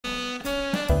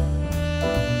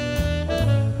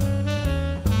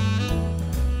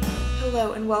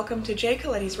Hello and welcome to Jay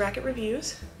Coletti's Racket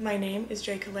Reviews. My name is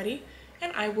Jay Coletti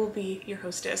and I will be your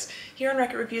hostess. Here on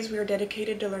Racket Reviews we are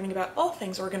dedicated to learning about all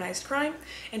things organized crime,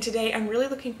 and today I'm really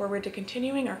looking forward to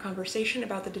continuing our conversation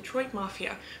about the Detroit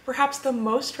Mafia, perhaps the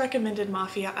most recommended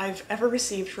mafia I've ever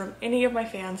received from any of my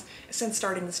fans since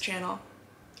starting this channel.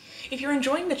 If you're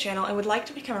enjoying the channel and would like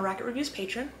to become a Racket Reviews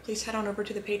patron, please head on over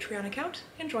to the Patreon account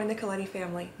and join the Coletti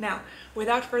family. Now,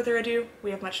 without further ado,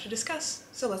 we have much to discuss,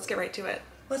 so let's get right to it.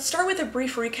 Let's start with a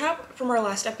brief recap from our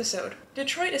last episode.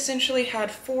 Detroit essentially had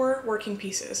four working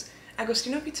pieces: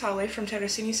 Agostino Vitale from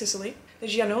Terracini, Sicily, the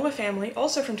Gianola family,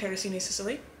 also from Terracini,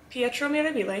 Sicily, Pietro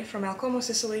Mirabile from Alcamo,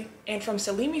 Sicily, and from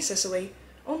Salimi, Sicily,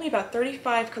 only about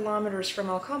 35 kilometers from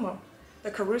Alcamo,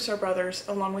 the Caruso brothers,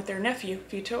 along with their nephew,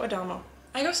 Vito Adamo.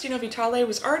 Agostino Vitale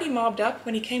was already mobbed up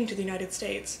when he came to the United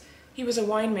States. He was a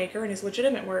winemaker in his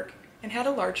legitimate work, and had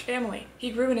a large family.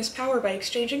 He grew in his power by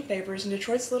exchanging favors in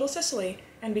Detroit's Little Sicily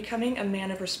and becoming a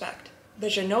man of respect. The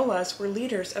Gianolas were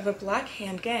leaders of a Black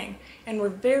Hand gang and were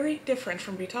very different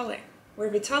from Vitale. Where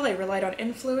Vitale relied on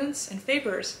influence and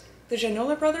favors, the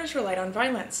Gianola brothers relied on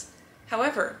violence.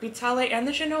 However, Vitale and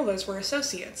the Gianolas were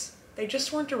associates. They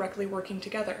just weren't directly working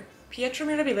together. Pietro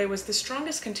Mirabile was the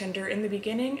strongest contender in the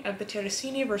beginning of the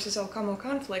Terracini versus Alcamo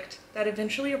conflict that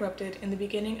eventually erupted in the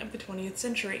beginning of the 20th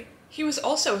century. He was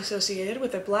also associated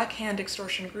with a Black Hand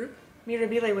extortion group.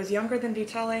 Mirabile was younger than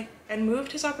Vitale and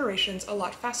moved his operations a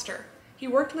lot faster. He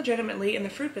worked legitimately in the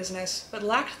fruit business, but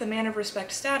lacked the man of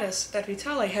respect status that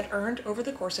Vitale had earned over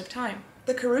the course of time.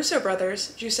 The Caruso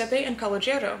brothers, Giuseppe and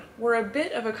Calogero, were a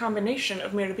bit of a combination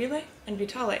of Mirabile and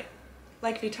Vitale.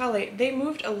 Like Vitale, they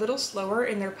moved a little slower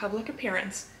in their public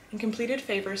appearance and completed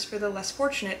favors for the less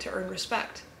fortunate to earn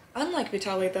respect. Unlike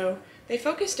Vitale, though, they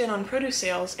focused in on produce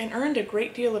sales and earned a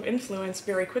great deal of influence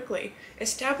very quickly,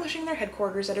 establishing their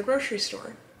headquarters at a grocery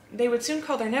store. They would soon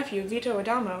call their nephew, Vito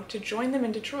Adamo, to join them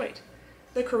in Detroit.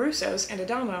 The Carusos and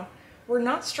Adamo were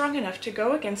not strong enough to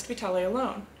go against Vitale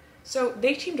alone, so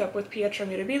they teamed up with Pietro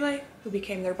Mirabile, who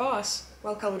became their boss,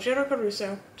 while Calogero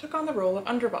Caruso took on the role of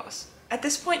underboss. At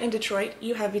this point in Detroit,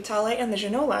 you have Vitale and the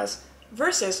Gianolas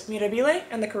versus Mirabile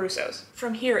and the Carusos.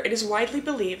 From here, it is widely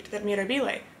believed that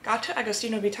Mirabile got to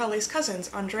Agostino Vitale's cousins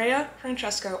Andrea,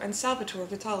 Francesco, and Salvatore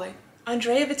Vitale.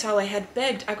 Andrea Vitale had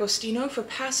begged Agostino for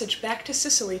passage back to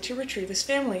Sicily to retrieve his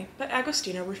family, but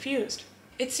Agostino refused.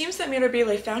 It seems that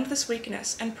Mirabile found this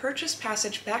weakness and purchased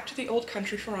passage back to the old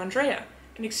country for Andrea,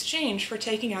 in exchange for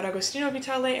taking out Agostino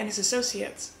Vitale and his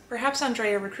associates. Perhaps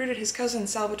Andrea recruited his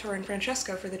cousins Salvatore and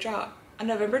Francesco for the job. On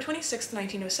November 26,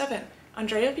 1907,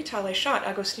 Andrea Vitale shot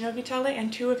Agostino Vitale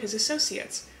and two of his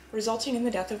associates, resulting in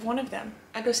the death of one of them.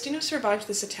 Agostino survived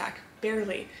this attack,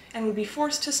 barely, and would be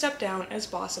forced to step down as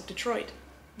boss of Detroit.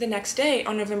 The next day,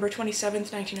 on November 27,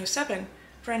 1907,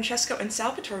 Francesco and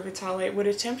Salvatore Vitale would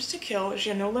attempt to kill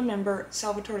Gianola member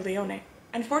Salvatore Leone.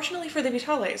 Unfortunately for the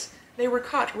Vitales, they were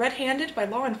caught red-handed by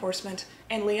law enforcement,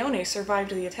 and Leone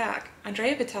survived the attack.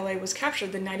 Andrea Vitale was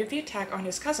captured the night of the attack on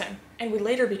his cousin, and would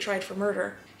later be tried for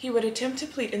murder. He would attempt to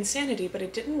plead insanity, but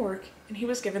it didn't work, and he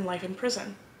was given life in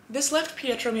prison. This left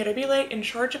Pietro Mirabile in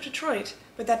charge of Detroit,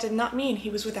 but that did not mean he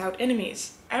was without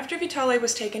enemies. After Vitale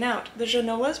was taken out, the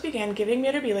Gianolas began giving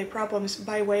Mirabile problems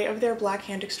by way of their Black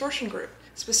Hand extortion group,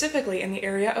 specifically in the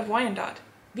area of Wyandotte.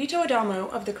 Vito Adamo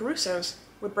of the Carusos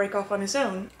would break off on his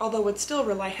own, although would still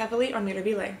rely heavily on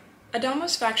Mirabile.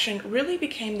 Adamo's faction really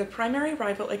became the primary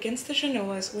rival against the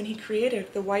Gianolas when he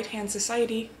created the White Hand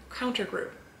Society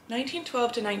countergroup.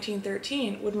 1912 to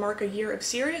 1913 would mark a year of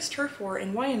serious turf war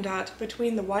in Wyandotte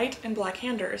between the White and Black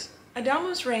Handers.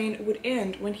 Adamo's reign would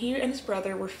end when he and his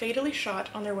brother were fatally shot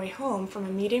on their way home from a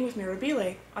meeting with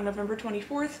Mirabile on November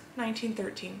 24,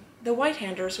 1913. The White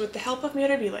Handers, with the help of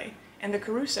Mirabile and the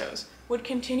Carusos, would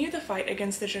continue the fight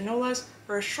against the Gianolas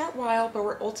for a short while but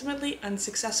were ultimately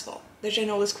unsuccessful. The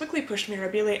Gianolas quickly pushed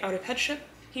Mirabile out of headship.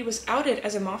 He was outed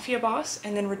as a mafia boss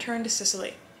and then returned to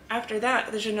Sicily. After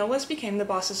that, the Gianolas became the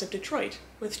bosses of Detroit,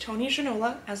 with Tony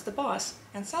Gianola as the boss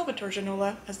and Salvatore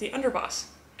Gianola as the underboss.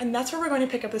 And that's where we're going to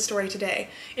pick up the story today.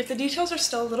 If the details are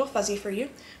still a little fuzzy for you,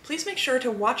 please make sure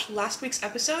to watch last week's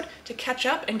episode to catch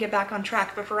up and get back on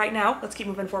track, but for right now, let's keep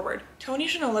moving forward. Tony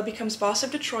Gianola becomes boss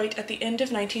of Detroit at the end of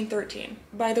 1913.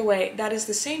 By the way, that is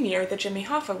the same year that Jimmy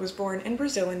Hoffa was born in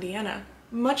Brazil, Indiana.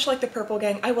 Much like the Purple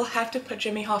Gang, I will have to put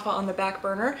Jimmy Hoffa on the back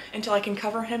burner until I can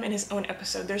cover him in his own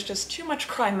episode. There's just too much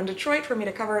crime in Detroit for me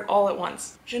to cover it all at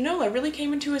once. Gianola really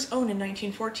came into his own in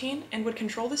 1914 and would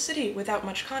control the city without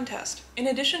much contest. In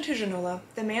addition to Gianola,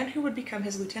 the man who would become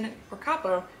his lieutenant or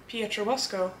capo, Pietro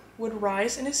Bosco, would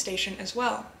rise in his station as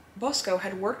well. Bosco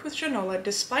had worked with Gianola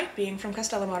despite being from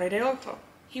Castellammare d'Olfo.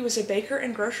 He was a baker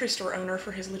and grocery store owner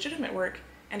for his legitimate work,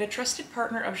 and a trusted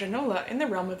partner of Ginola in the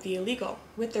realm of the illegal.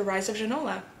 With the rise of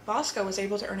Ginola, Bosco was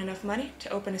able to earn enough money to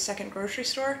open a second grocery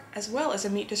store, as well as a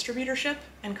meat distributorship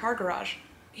and car garage.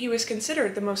 He was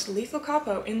considered the most lethal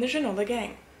capo in the Ginola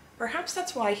gang. Perhaps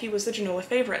that's why he was the Ginola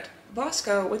favorite.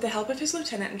 Bosco, with the help of his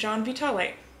lieutenant John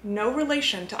Vitale, no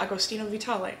relation to Agostino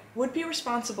Vitale, would be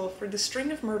responsible for the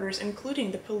string of murders,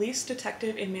 including the police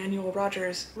detective Emmanuel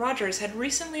Rogers. Rogers had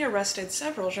recently arrested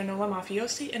several Ginola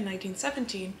mafiosi in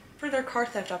 1917 for their car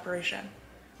theft operation,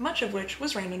 much of which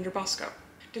was ran under Bosco.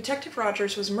 Detective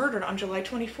Rogers was murdered on July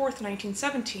 24,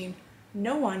 1917.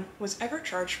 No one was ever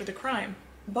charged for the crime.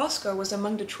 Bosco was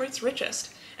among Detroit's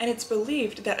richest, and it's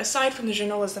believed that aside from the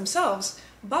Ginolas themselves,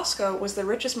 Bosco was the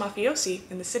richest mafiosi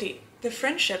in the city. The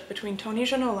friendship between Tony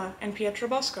Ginola and Pietro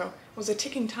Bosco was a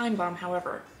ticking time bomb,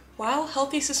 however. While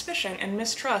healthy suspicion and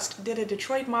mistrust did a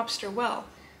Detroit mobster well,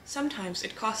 sometimes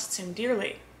it costs him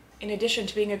dearly. In addition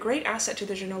to being a great asset to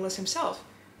the Ginolas himself,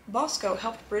 Bosco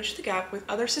helped bridge the gap with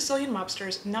other Sicilian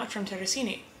mobsters not from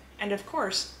Terracini, and of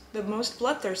course, the most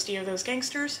bloodthirsty of those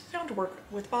gangsters found work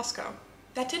with Bosco.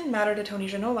 That didn't matter to Tony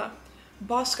Ginola.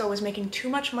 Bosco was making too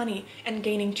much money and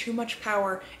gaining too much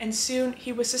power, and soon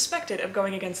he was suspected of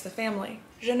going against the family.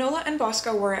 Ginola and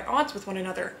Bosco were at odds with one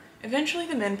another. Eventually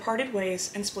the men parted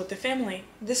ways and split the family.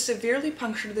 This severely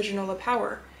punctured the Ginola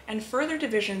power, and further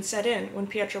division set in when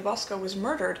Pietro Bosco was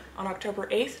murdered on October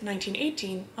 8,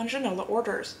 1918, on Ginola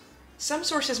orders. Some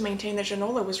sources maintain that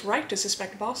Ginola was right to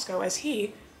suspect Bosco, as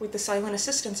he, with the silent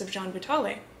assistance of John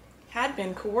Vitale, had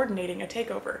been coordinating a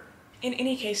takeover. In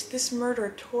any case, this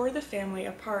murder tore the family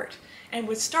apart, and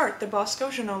would start the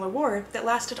Bosco-Ginola War that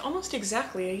lasted almost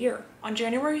exactly a year. On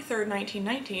January 3,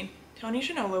 1919, Tony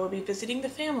Ginola would be visiting the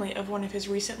family of one of his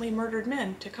recently murdered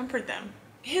men to comfort them.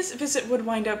 His visit would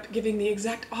wind up giving the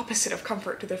exact opposite of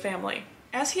comfort to the family.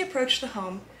 As he approached the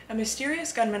home, a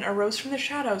mysterious gunman arose from the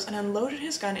shadows and unloaded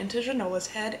his gun into Ginola's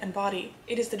head and body.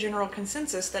 It is the general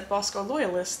consensus that Bosco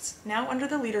loyalists, now under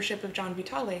the leadership of John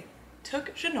Vitale,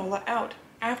 took Ginola out.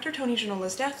 After Tony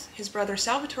Ginola's death, his brother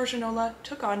Salvatore Ginola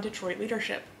took on Detroit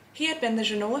leadership. He had been the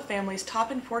Ginola family's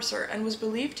top enforcer and was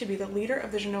believed to be the leader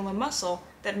of the Ginola muscle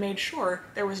that made sure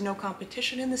there was no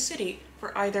competition in the city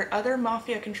for either other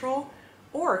mafia control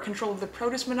or control of the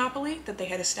produce monopoly that they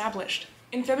had established.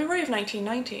 In February of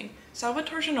 1919,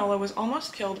 Salvatore Ginola was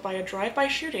almost killed by a drive-by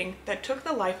shooting that took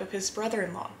the life of his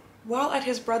brother-in-law. While at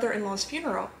his brother-in-law's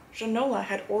funeral, Ginola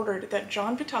had ordered that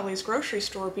John Vitale's grocery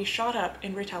store be shot up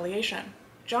in retaliation.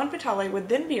 John Vitale would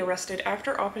then be arrested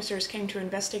after officers came to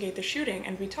investigate the shooting,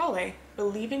 and Vitale,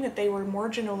 believing that they were more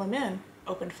Ginola men,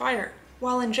 opened fire.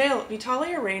 While in jail,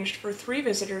 Vitale arranged for 3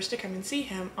 visitors to come and see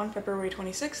him on February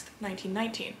 26,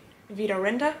 1919. Vito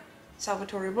Renda,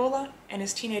 Salvatore Vola, and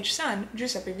his teenage son,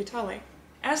 Giuseppe Vitale.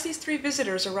 As these 3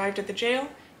 visitors arrived at the jail,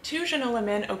 2 Ginola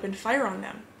men opened fire on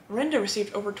them. Renda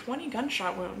received over 20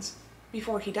 gunshot wounds.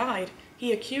 Before he died,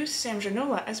 he accused Sam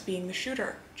Ginola as being the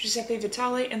shooter. Giuseppe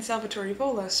Vitale and Salvatore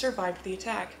Vola survived the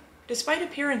attack. Despite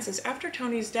appearances after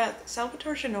Tony's death,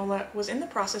 Salvatore Ginola was in the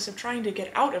process of trying to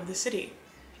get out of the city.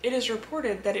 It is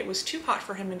reported that it was too hot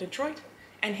for him in Detroit,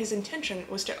 and his intention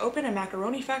was to open a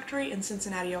macaroni factory in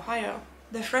Cincinnati, Ohio.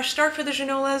 The fresh start for the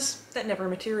Ginolas that never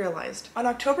materialized. On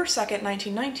October 2,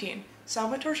 1919,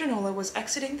 Salvatore Ginola was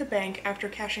exiting the bank after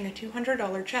cashing a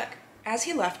 $200 check. As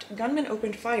he left, gunmen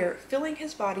opened fire, filling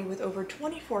his body with over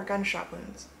 24 gunshot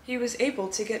wounds. He was able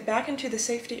to get back into the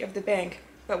safety of the bank,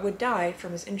 but would die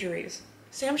from his injuries.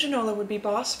 Sam Ginola would be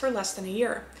boss for less than a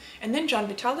year, and then John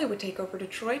Vitale would take over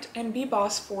Detroit and be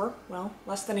boss for, well,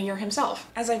 less than a year himself.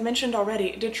 As I've mentioned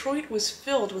already, Detroit was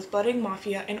filled with budding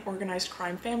mafia and organized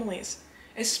crime families,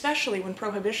 especially when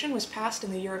Prohibition was passed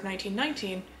in the year of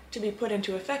 1919 to be put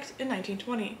into effect in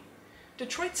 1920.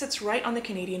 Detroit sits right on the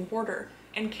Canadian border,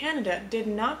 and Canada did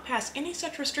not pass any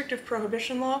such restrictive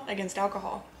prohibition law against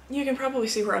alcohol. You can probably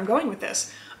see where I'm going with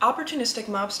this. Opportunistic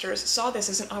mobsters saw this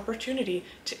as an opportunity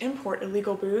to import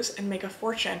illegal booze and make a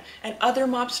fortune, and other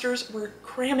mobsters were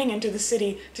cramming into the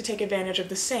city to take advantage of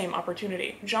the same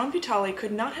opportunity. John Vitale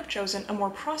could not have chosen a more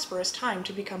prosperous time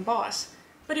to become boss,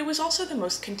 but it was also the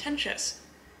most contentious.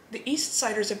 The East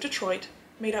Siders of Detroit,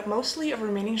 made up mostly of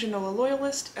remaining Ginola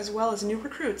loyalists as well as new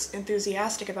recruits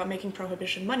enthusiastic about making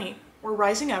Prohibition money, were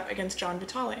rising up against John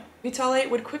Vitale. Vitale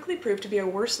would quickly prove to be a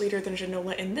worse leader than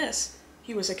Ginola in this: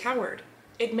 he was a coward.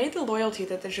 It made the loyalty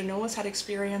that the Ginolas had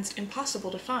experienced impossible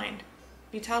to find.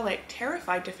 Vitale,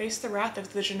 terrified to face the wrath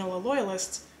of the Ginola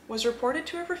loyalists, was reported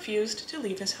to have refused to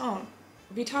leave his home.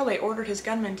 Vitale ordered his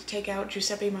gunmen to take out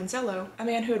Giuseppe Manzello, a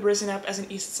man who had risen up as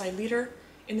an East Side leader,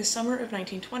 in the summer of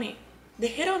 1920. The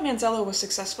hit on Manzello was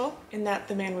successful, in that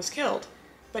the man was killed,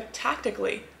 but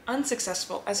tactically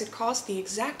unsuccessful as it caused the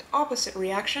exact opposite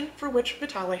reaction for which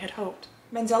Vitale had hoped.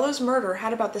 Manzello's murder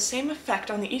had about the same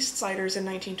effect on the East Siders in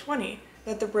 1920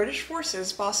 that the British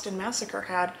forces' Boston Massacre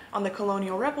had on the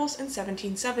colonial rebels in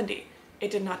 1770.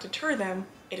 It did not deter them,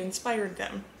 it inspired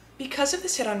them. Because of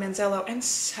this hit on Manzello and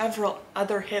several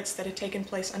other hits that had taken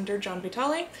place under John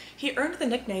Vitale, he earned the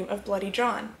nickname of Bloody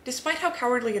John. Despite how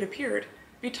cowardly it appeared,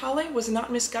 Vitale was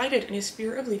not misguided in his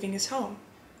fear of leaving his home.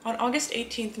 On August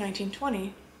 18,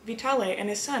 1920, Vitale and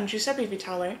his son Giuseppe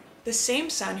Vitale, the same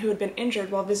son who had been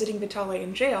injured while visiting Vitale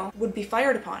in jail, would be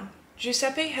fired upon.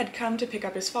 Giuseppe had come to pick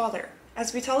up his father.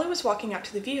 As Vitale was walking out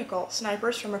to the vehicle,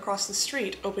 snipers from across the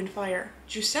street opened fire.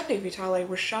 Giuseppe Vitale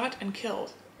was shot and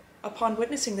killed. Upon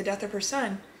witnessing the death of her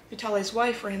son, Vitale's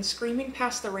wife ran screaming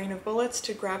past the rain of bullets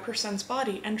to grab her son's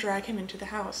body and drag him into the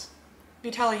house.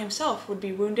 Vitale himself would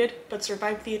be wounded, but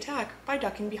survived the attack by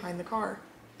ducking behind the car.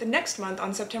 The next month,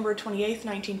 on September 28,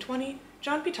 1920,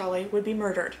 John Vitale would be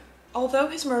murdered. Although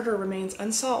his murder remains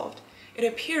unsolved, it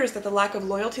appears that the lack of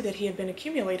loyalty that he had been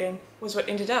accumulating was what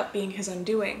ended up being his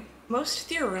undoing. Most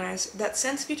theorize that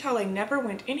since Vitale never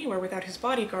went anywhere without his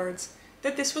bodyguards,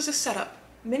 that this was a setup.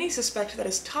 Many suspect that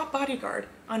his top bodyguard,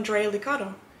 Andrea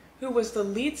Liccardo, who was the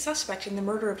lead suspect in the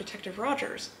murder of Detective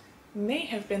Rogers, may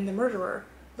have been the murderer.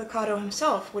 Liccardo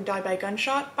himself would die by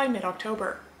gunshot by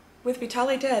mid-October. With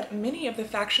Vitale dead, many of the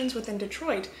factions within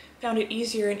Detroit found it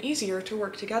easier and easier to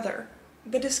work together.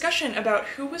 The discussion about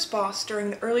who was boss during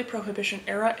the early Prohibition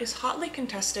era is hotly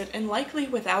contested and likely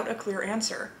without a clear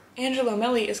answer. Angelo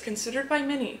Melli is considered by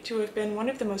many to have been one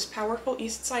of the most powerful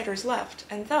East Siders left,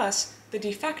 and thus the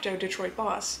de facto Detroit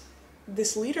boss.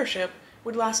 This leadership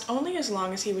would last only as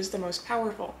long as he was the most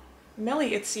powerful.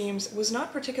 Melli, it seems, was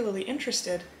not particularly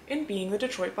interested in being the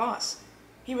Detroit boss.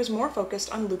 He was more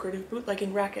focused on lucrative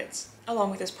bootlegging rackets. Along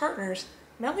with his partners,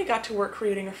 Melli got to work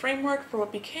creating a framework for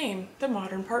what became the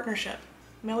modern partnership.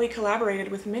 Melli collaborated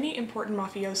with many important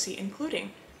mafiosi,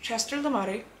 including Chester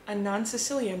Lamare, a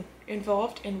non-Sicilian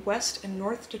involved in West and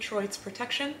North Detroit's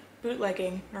protection,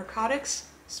 bootlegging, narcotics,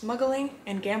 smuggling,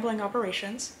 and gambling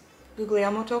operations,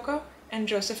 Guglielmo Tocco and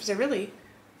Joseph Zerilli,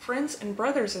 friends and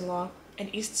brothers-in-law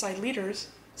and East Side leaders,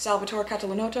 Salvatore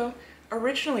Catalanotto,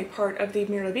 originally part of the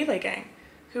Mirabile gang,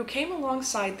 who came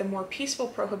alongside the more peaceful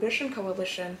Prohibition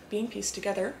coalition being pieced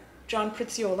together, John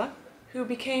Prizziola, who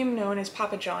became known as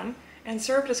Papa John and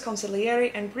served as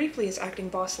consigliere and briefly as acting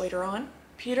boss later on,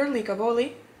 Peter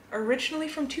Licavoli, originally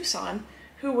from Tucson,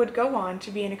 who would go on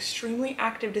to be an extremely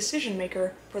active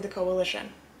decision-maker for the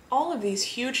coalition. All of these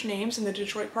huge names in the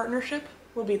Detroit Partnership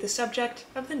will be the subject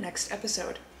of the next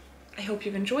episode. I hope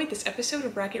you've enjoyed this episode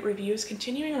of Racket Reviews,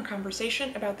 continuing our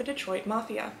conversation about the Detroit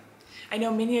Mafia. I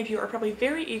know many of you are probably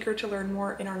very eager to learn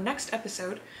more in our next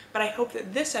episode, but I hope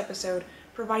that this episode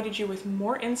provided you with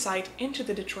more insight into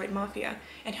the Detroit Mafia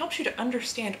and helps you to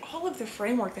understand all of the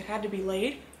framework that had to be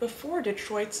laid before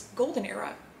Detroit's golden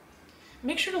era.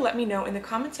 Make sure to let me know in the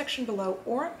comment section below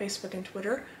or on Facebook and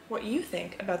Twitter what you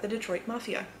think about the Detroit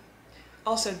Mafia.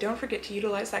 Also, don't forget to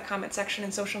utilize that comment section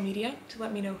in social media to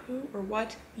let me know who or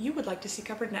what you would like to see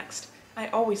covered next. I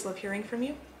always love hearing from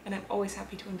you, and I'm always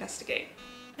happy to investigate.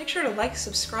 Make sure to like,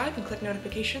 subscribe, and click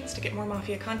notifications to get more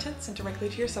Mafia content sent directly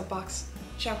to your sub box.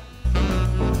 Ciao!